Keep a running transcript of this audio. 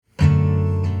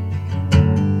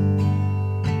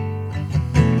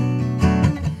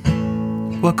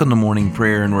Welcome to morning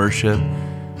prayer and worship.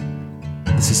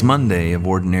 This is Monday of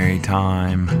Ordinary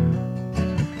Time,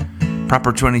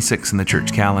 proper 26 in the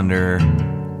church calendar,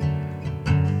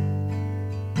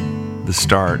 the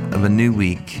start of a new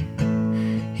week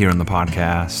here on the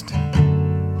podcast.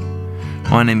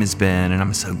 My name is Ben, and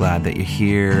I'm so glad that you're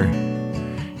here.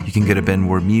 You can go to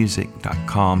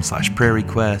benwardmusic.com/prayer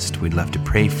request. We'd love to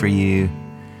pray for you.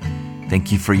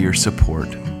 Thank you for your support.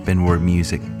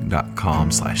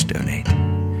 benwardmusic.com/donate.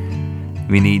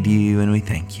 We need you and we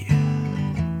thank you.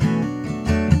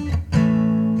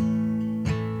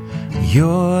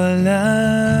 Your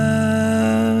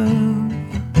love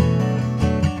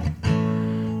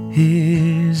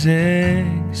is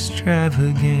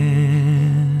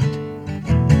extravagant.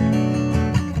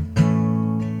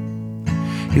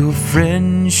 Your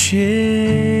friendship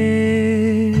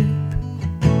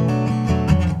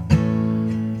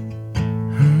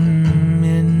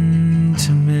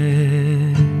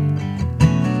intimate.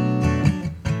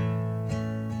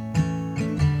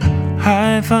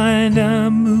 I find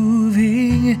I'm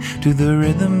moving to the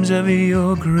rhythms of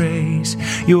your grace.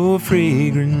 Your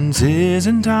fragrance is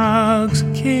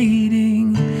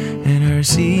intoxicating in our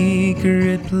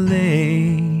secret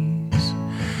place.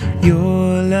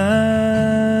 Your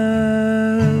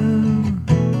love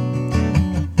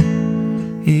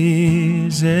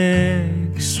is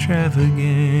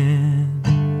extravagant.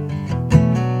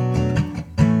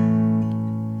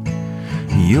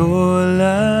 Your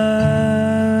love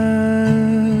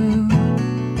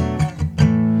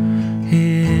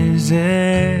is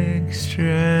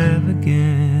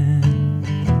extravagant.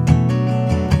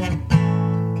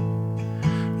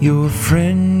 Your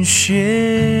friendship,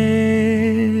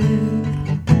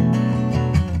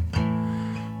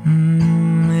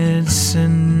 it's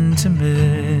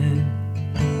intimate.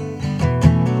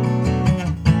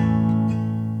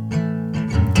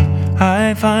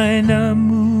 I find I'm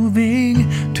moving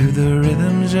to the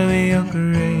rhythms of your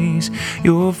grace.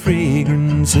 Your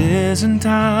fragrance is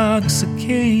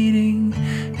intoxicating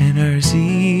in our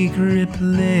secret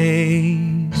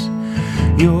place.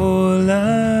 Your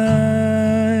love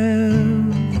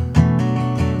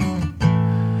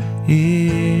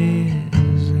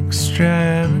is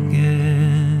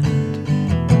extravagant.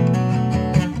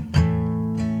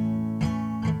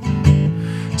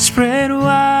 Spread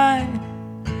wide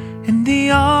in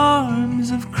the arms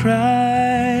of Christ.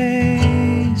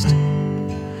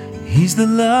 He's the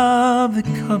love that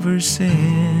covers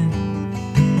sin.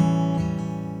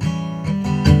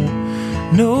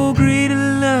 No greater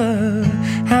love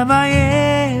have I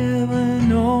ever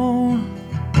known.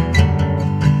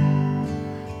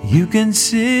 You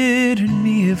considered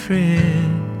me a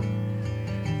friend.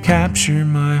 Capture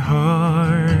my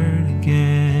heart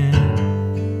again.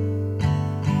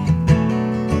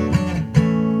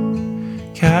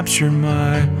 Capture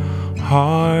my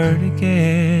heart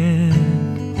again.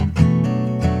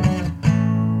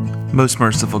 Most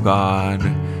merciful God,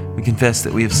 we confess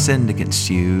that we have sinned against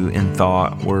you in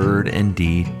thought, word, and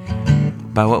deed,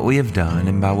 by what we have done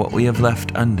and by what we have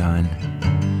left undone.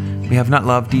 We have not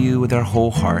loved you with our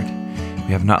whole heart.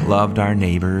 We have not loved our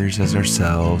neighbors as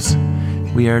ourselves.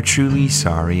 We are truly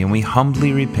sorry, and we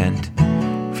humbly repent.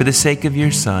 For the sake of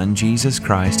your Son, Jesus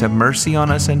Christ, have mercy on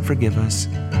us and forgive us,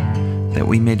 that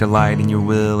we may delight in your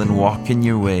will and walk in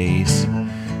your ways,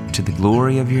 to the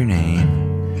glory of your name.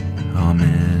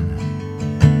 Amen.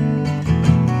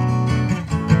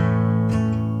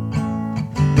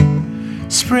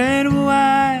 Spread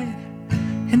wide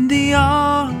in the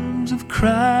arms of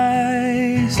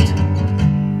Christ.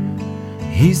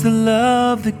 He's the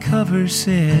love that covers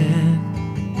sin.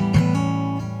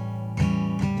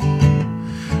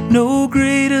 No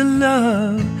greater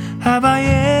love have I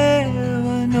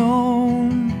ever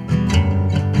known,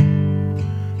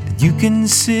 that you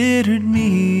considered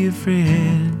me a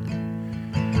friend.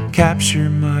 Capture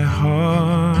my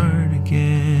heart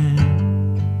again.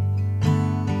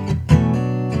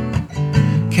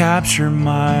 Capture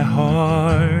my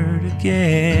heart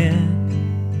again.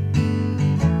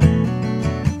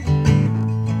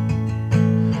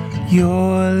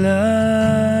 Your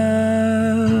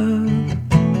love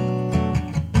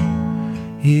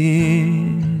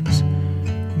is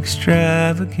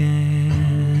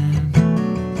extravagant.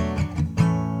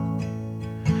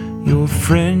 Your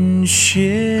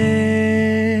friendship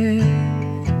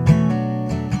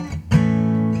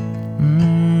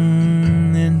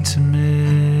intimate.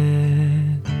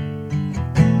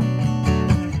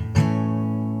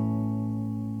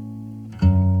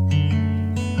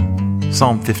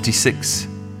 Psalm 56.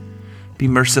 Be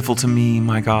merciful to me,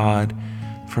 my God,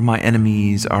 for my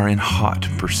enemies are in hot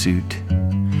pursuit.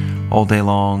 All day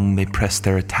long they press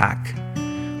their attack.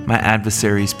 My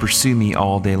adversaries pursue me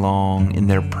all day long. In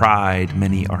their pride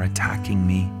many are attacking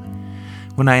me.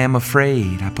 When I am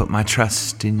afraid, I put my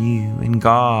trust in you, in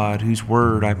God, whose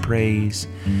word I praise.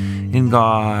 In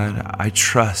God I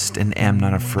trust and am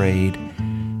not afraid.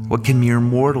 What can mere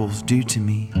mortals do to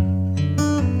me?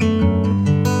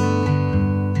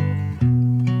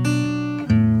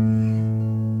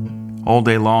 All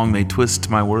day long they twist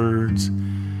my words.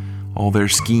 All their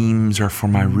schemes are for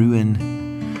my ruin.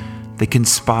 They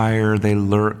conspire, they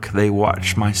lurk, they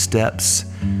watch my steps,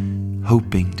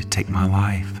 hoping to take my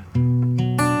life.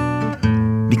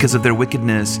 Because of their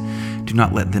wickedness, do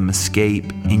not let them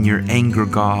escape. In your anger,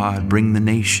 God, bring the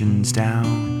nations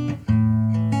down.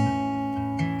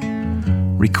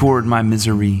 Record my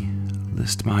misery,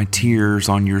 list my tears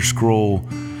on your scroll.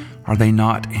 Are they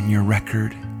not in your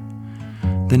record?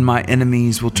 Then my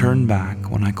enemies will turn back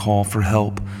when I call for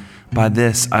help. By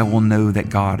this I will know that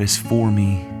God is for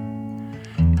me.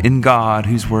 In God,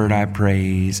 whose word I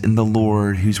praise, in the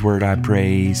Lord, whose word I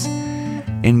praise.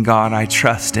 In God I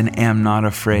trust and am not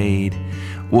afraid.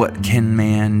 What can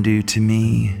man do to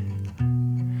me?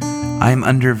 I am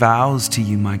under vows to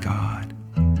you, my God.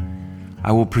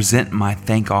 I will present my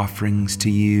thank offerings to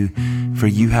you, for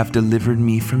you have delivered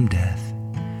me from death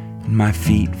and my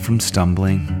feet from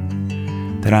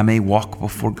stumbling, that I may walk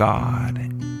before God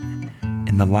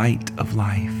in the light of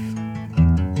life.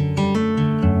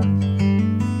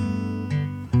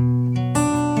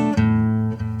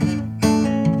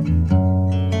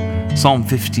 Psalm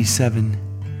 57.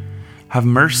 Have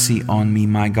mercy on me,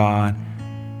 my God.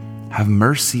 Have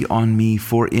mercy on me,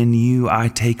 for in you I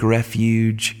take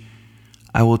refuge.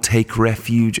 I will take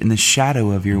refuge in the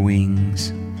shadow of your wings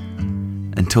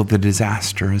until the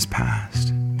disaster is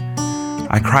past.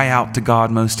 I cry out to God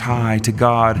Most High, to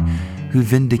God who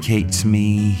vindicates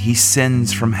me. He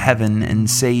sends from heaven and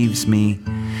saves me,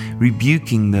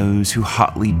 rebuking those who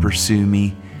hotly pursue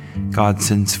me. God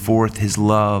sends forth his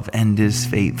love and his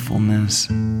faithfulness.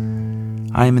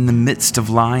 I am in the midst of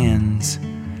lions.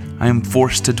 I am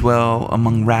forced to dwell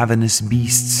among ravenous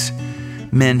beasts,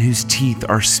 men whose teeth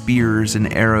are spears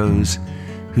and arrows,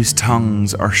 whose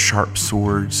tongues are sharp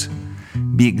swords.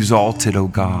 Be exalted, O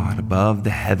God, above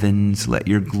the heavens. Let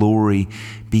your glory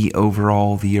be over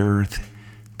all the earth.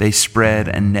 They spread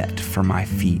a net for my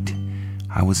feet.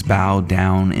 I was bowed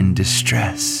down in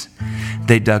distress.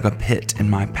 They dug a pit in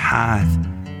my path,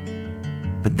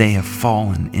 but they have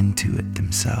fallen into it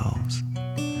themselves.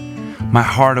 My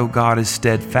heart, O God, is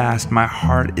steadfast. My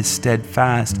heart is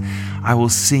steadfast. I will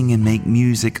sing and make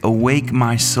music. Awake,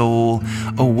 my soul.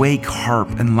 Awake,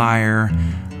 harp and lyre.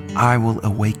 I will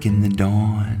awaken the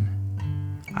dawn.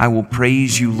 I will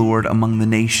praise you, Lord, among the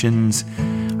nations.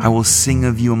 I will sing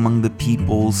of you among the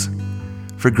peoples.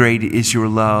 For great is your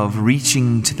love,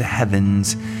 reaching to the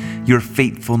heavens. Your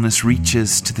faithfulness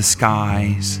reaches to the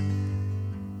skies.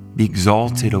 Be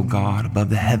exalted, O God, above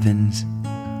the heavens.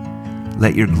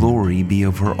 Let your glory be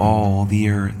over all the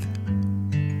earth.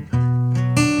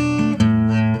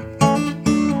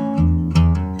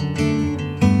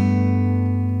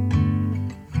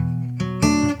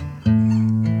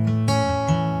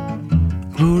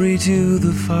 Glory to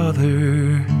the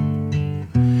Father,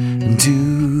 and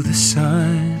to the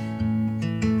Son,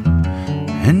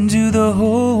 and to the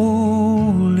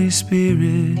Holy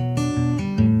Spirit,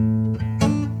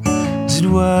 as it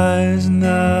was in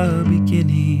the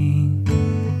beginning,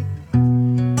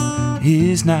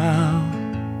 is now,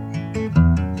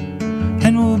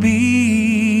 and will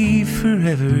be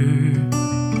forever.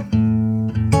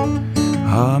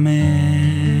 Amen.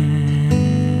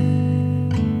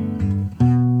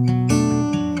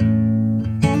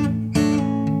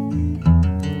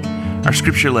 Our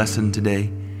scripture lesson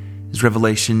today is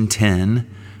Revelation 10,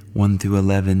 1 through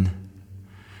 11.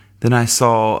 Then I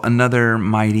saw another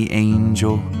mighty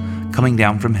angel coming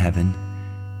down from heaven.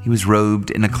 He was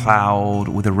robed in a cloud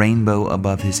with a rainbow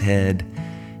above his head.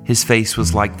 His face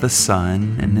was like the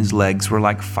sun, and his legs were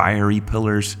like fiery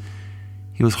pillars.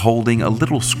 He was holding a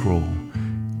little scroll,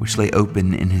 which lay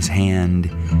open in his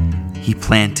hand. He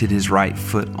planted his right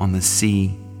foot on the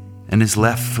sea, and his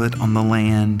left foot on the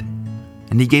land.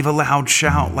 And he gave a loud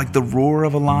shout like the roar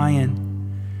of a lion.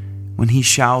 When he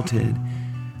shouted,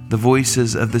 the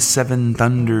voices of the seven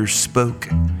thunders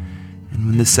spoke. And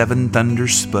when the seven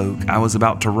thunders spoke, I was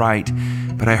about to write,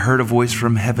 but I heard a voice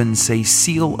from heaven say,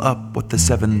 "Seal up what the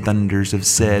seven thunders have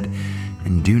said,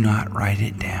 and do not write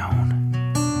it down."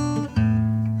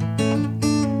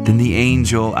 Then the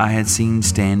angel I had seen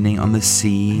standing on the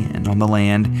sea and on the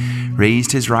land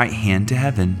raised his right hand to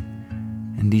heaven,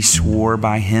 And he swore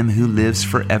by him who lives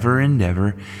forever and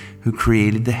ever, who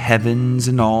created the heavens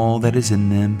and all that is in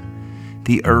them,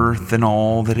 the earth and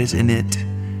all that is in it,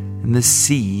 and the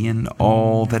sea and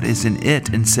all that is in it,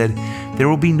 and said, there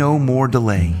will be no more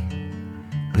delay.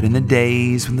 But in the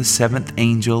days when the seventh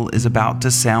angel is about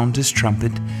to sound his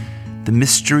trumpet, the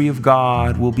mystery of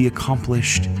God will be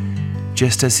accomplished,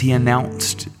 just as he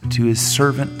announced to his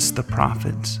servants the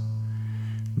prophets.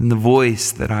 Then the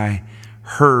voice that I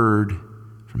heard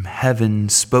from heaven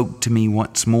spoke to me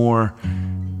once more,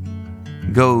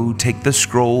 go, take the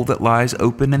scroll that lies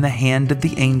open in the hand of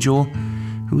the angel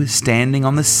who is standing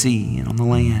on the sea and on the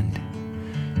land.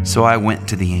 So I went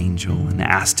to the angel and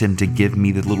asked him to give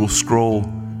me the little scroll.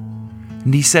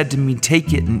 And he said to me,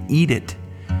 take it and eat it.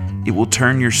 It will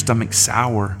turn your stomach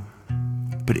sour,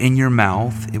 but in your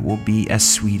mouth it will be as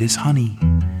sweet as honey.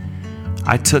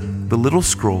 I took the little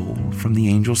scroll from the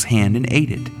angel's hand and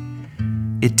ate it.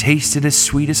 It tasted as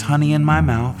sweet as honey in my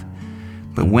mouth,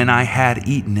 but when I had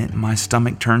eaten it, my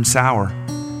stomach turned sour.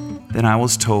 Then I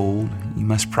was told, you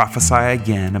must prophesy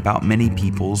again about many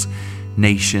peoples,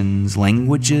 nations,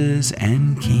 languages,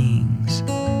 and kings.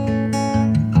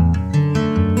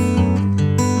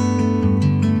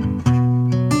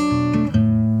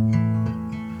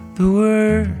 The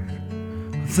word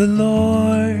of the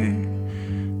Lord.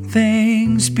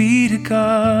 Thanks be to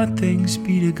God, thanks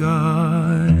be to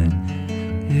God.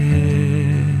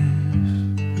 Yes.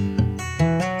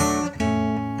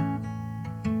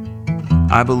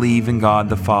 I believe in God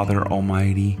the Father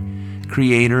Almighty,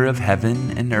 creator of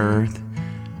heaven and earth,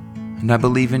 and I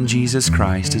believe in Jesus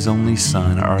Christ, his only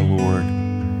Son, our Lord.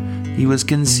 He was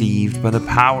conceived by the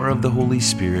power of the Holy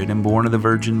Spirit and born of the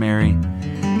Virgin Mary.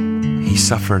 He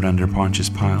suffered under Pontius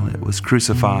Pilate, was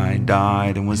crucified,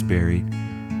 died, and was buried.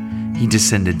 He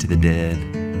descended to the dead.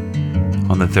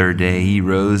 On the third day he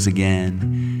rose again.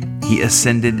 He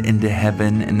ascended into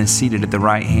heaven and is seated at the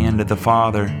right hand of the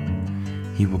Father.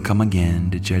 He will come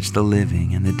again to judge the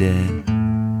living and the dead.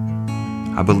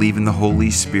 I believe in the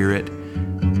Holy Spirit,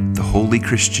 the holy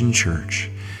Christian Church,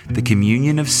 the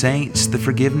communion of saints, the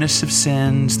forgiveness of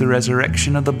sins, the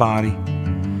resurrection of the body,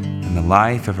 and the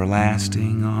life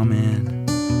everlasting. Amen.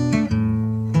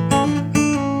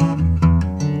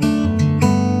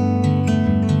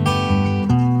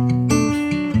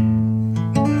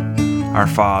 Our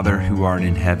Father, who art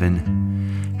in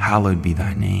heaven, hallowed be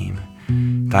thy name.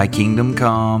 Thy kingdom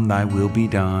come, thy will be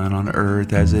done on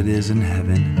earth as it is in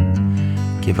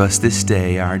heaven. Give us this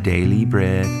day our daily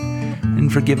bread,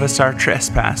 and forgive us our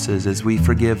trespasses as we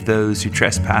forgive those who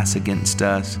trespass against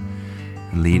us.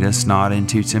 And lead us not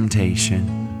into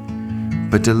temptation,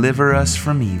 but deliver us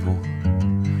from evil.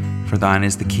 For thine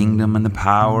is the kingdom and the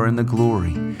power and the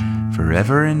glory,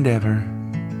 forever and ever.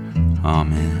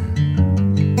 Amen.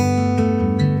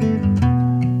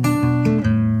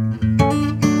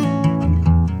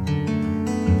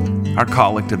 Our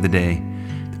collect of the day,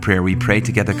 the prayer we pray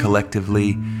together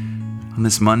collectively on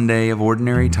this Monday of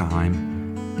Ordinary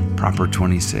Time, proper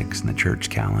 26 in the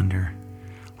church calendar.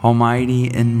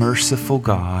 Almighty and merciful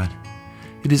God,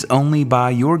 it is only by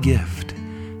your gift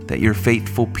that your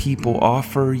faithful people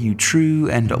offer you true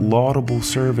and laudable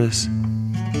service.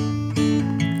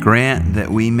 Grant that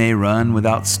we may run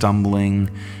without stumbling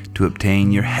to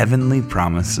obtain your heavenly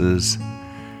promises.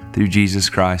 Through Jesus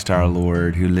Christ our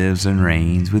Lord, who lives and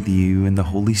reigns with you in the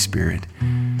Holy Spirit,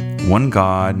 one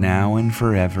God, now and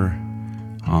forever.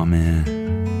 Amen.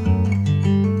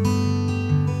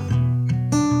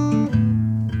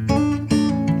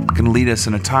 Going to lead us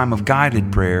in a time of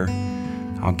guided prayer.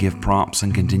 I'll give prompts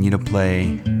and continue to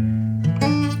pray.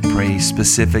 Pray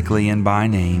specifically and by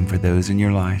name for those in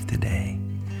your life today.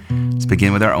 Let's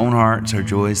begin with our own hearts, our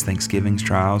joys, thanksgivings,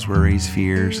 trials, worries,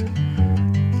 fears.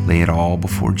 Lay it all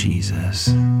before Jesus.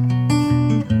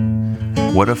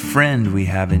 What a friend we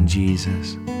have in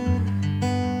Jesus.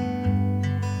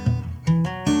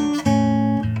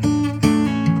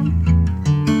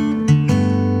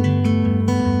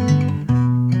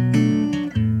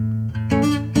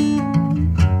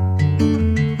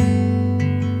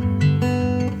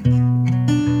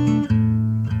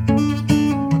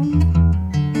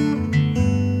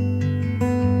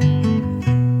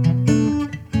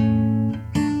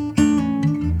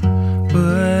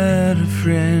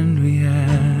 Friend we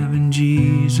have in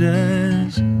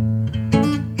Jesus.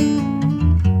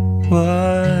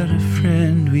 What a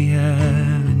friend we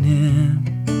have in Him.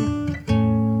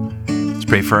 Let's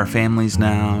pray for our families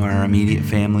now, our immediate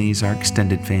families, our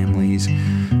extended families,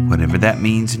 whatever that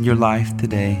means in your life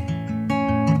today.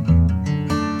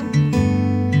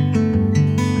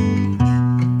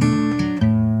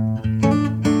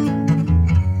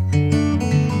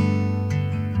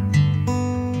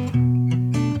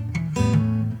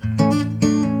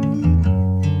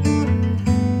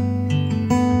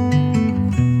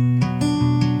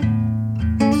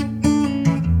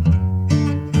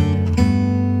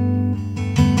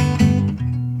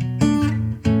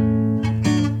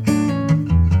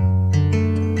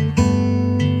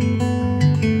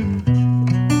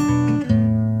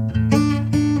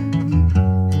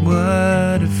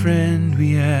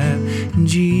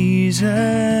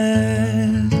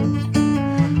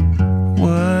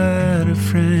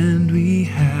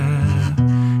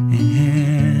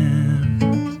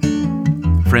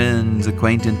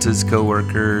 acquaintances,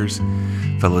 co-workers,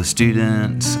 fellow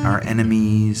students, our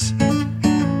enemies.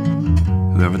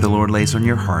 Whoever the Lord lays on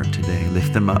your heart today,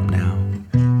 lift them up now.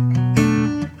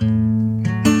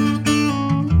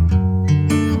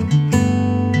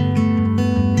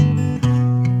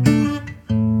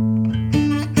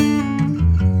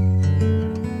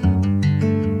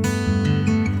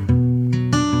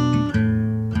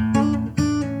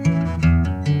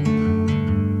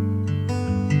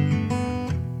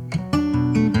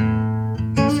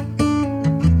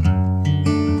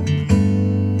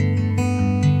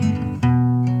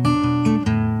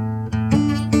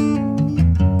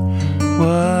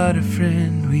 What a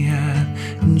friend we have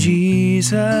in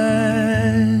Jesus.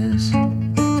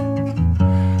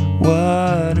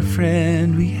 What a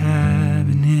friend we have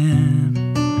in Him.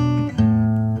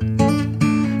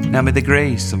 Now may the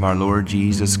grace of our Lord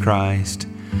Jesus Christ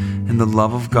and the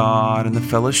love of God and the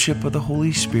fellowship of the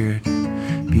Holy Spirit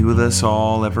be with us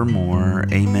all evermore.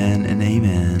 Amen and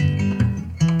amen.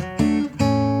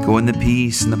 Go in the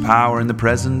peace and the power and the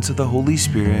presence of the Holy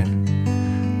Spirit.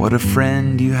 What a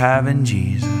friend you have in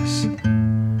Jesus.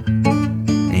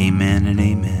 Amen and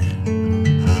amen.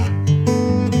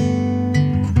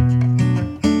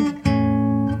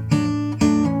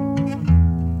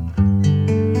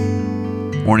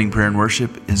 Morning Prayer and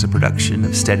Worship is a production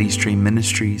of Steady Stream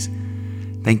Ministries.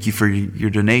 Thank you for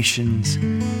your donations.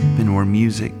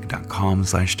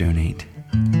 BenWarMusic.com/donate.